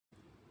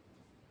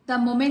the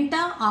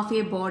momenta of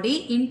a body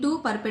in two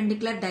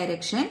perpendicular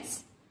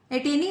directions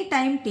at any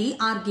time t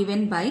are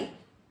given by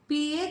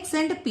px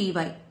and py.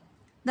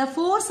 The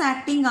force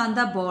acting on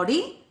the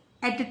body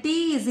at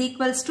t is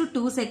equals to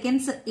 2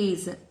 seconds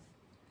is.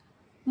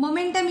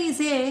 Momentum is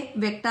a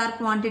vector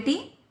quantity.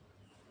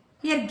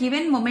 Here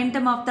given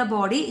momentum of the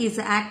body is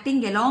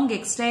acting along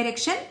x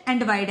direction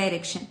and y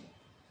direction.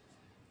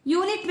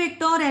 Unit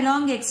vector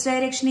along x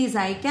direction is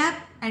I cap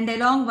and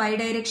along y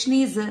direction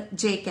is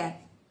j cap.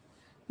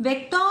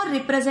 Vector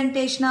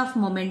representation of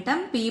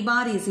momentum p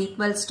bar is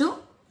equals to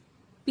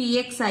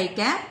px I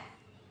cap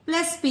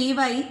plus py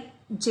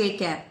j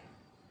cap.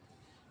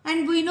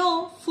 And we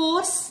know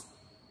force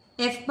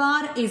F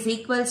bar is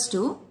equals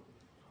to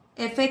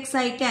Fx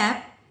I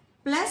cap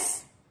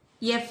plus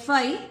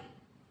Fy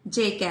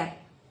j cap.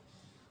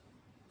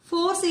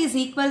 Force is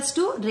equals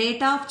to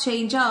rate of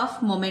change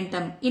of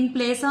momentum. In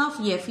place of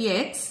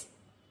Fx,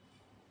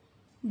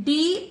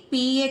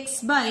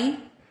 dpx by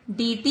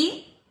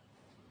dt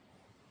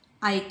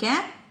I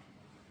cap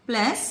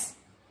plus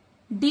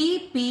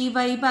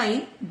dpy by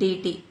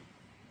dt.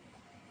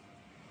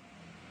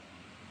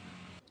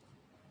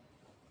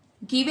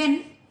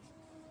 Given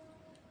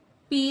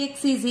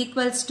px is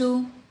equals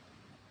to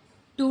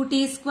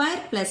 2t square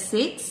plus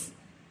 6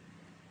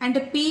 and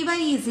py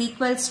is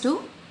equals to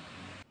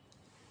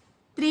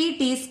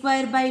 3t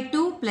square by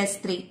 2 plus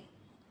 3.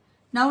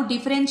 Now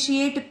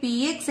differentiate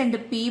px and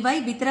py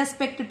with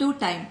respect to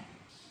time.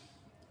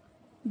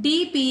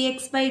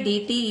 dpx by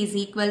dt is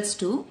equals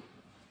to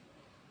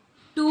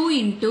 2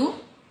 into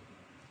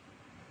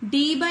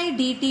d by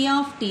dt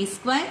of t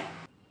square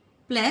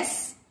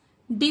plus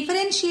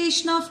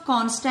differentiation of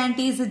constant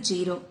is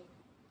 0.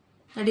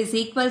 That is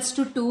equals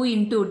to 2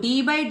 into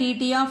d by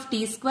dt of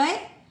t square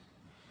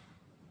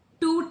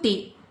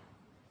 2t.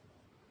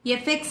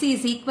 Fx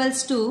is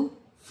equals to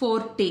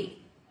 4t.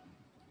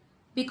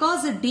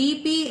 Because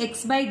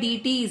dpx by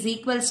dt is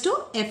equals to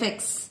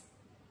Fx.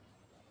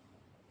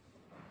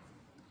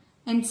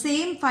 And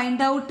same find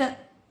out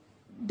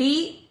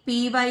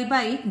dpy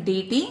by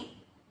dt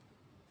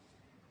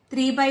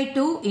 3 by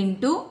 2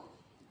 into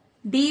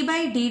d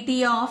by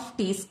dt of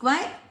t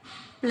square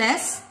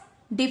plus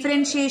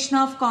differentiation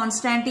of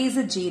constant is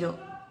 0.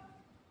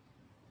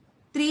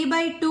 3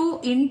 by 2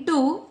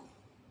 into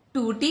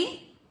 2t.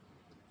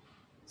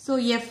 So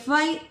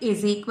Fy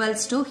is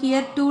equals to,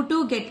 here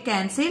 2 get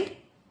cancelled.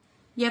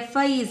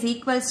 Fy is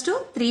equals to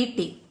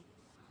 3t.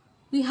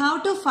 We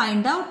have to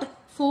find out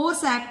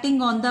force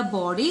acting on the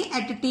body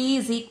at t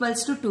is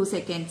equals to 2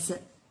 seconds.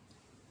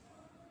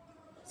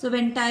 So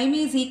when time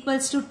is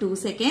equals to 2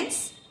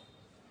 seconds,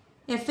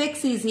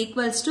 Fx is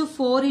equals to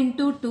 4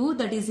 into 2,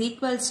 that is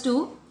equals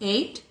to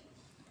 8.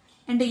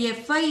 And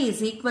Fy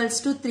is equals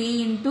to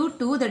 3 into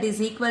 2, that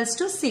is equals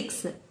to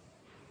 6.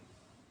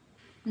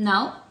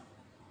 Now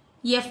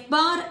F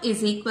bar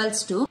is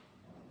equals to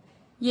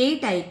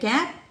 8 I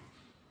cap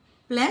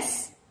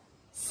plus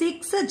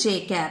 6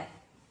 j cap.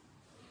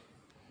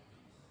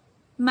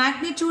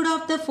 Magnitude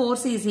of the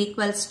force is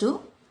equals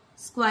to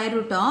square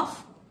root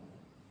of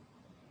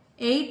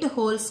 8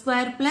 whole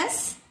square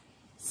plus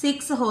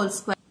 6 whole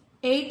square.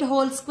 8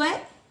 whole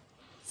square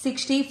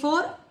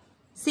 64,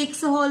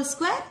 6 whole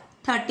square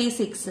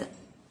 36.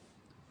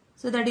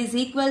 So that is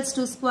equals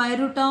to square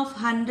root of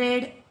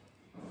 100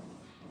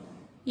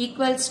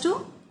 equals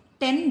to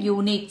 10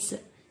 units.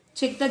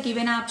 Check the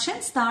given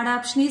options. Third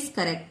option is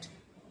correct.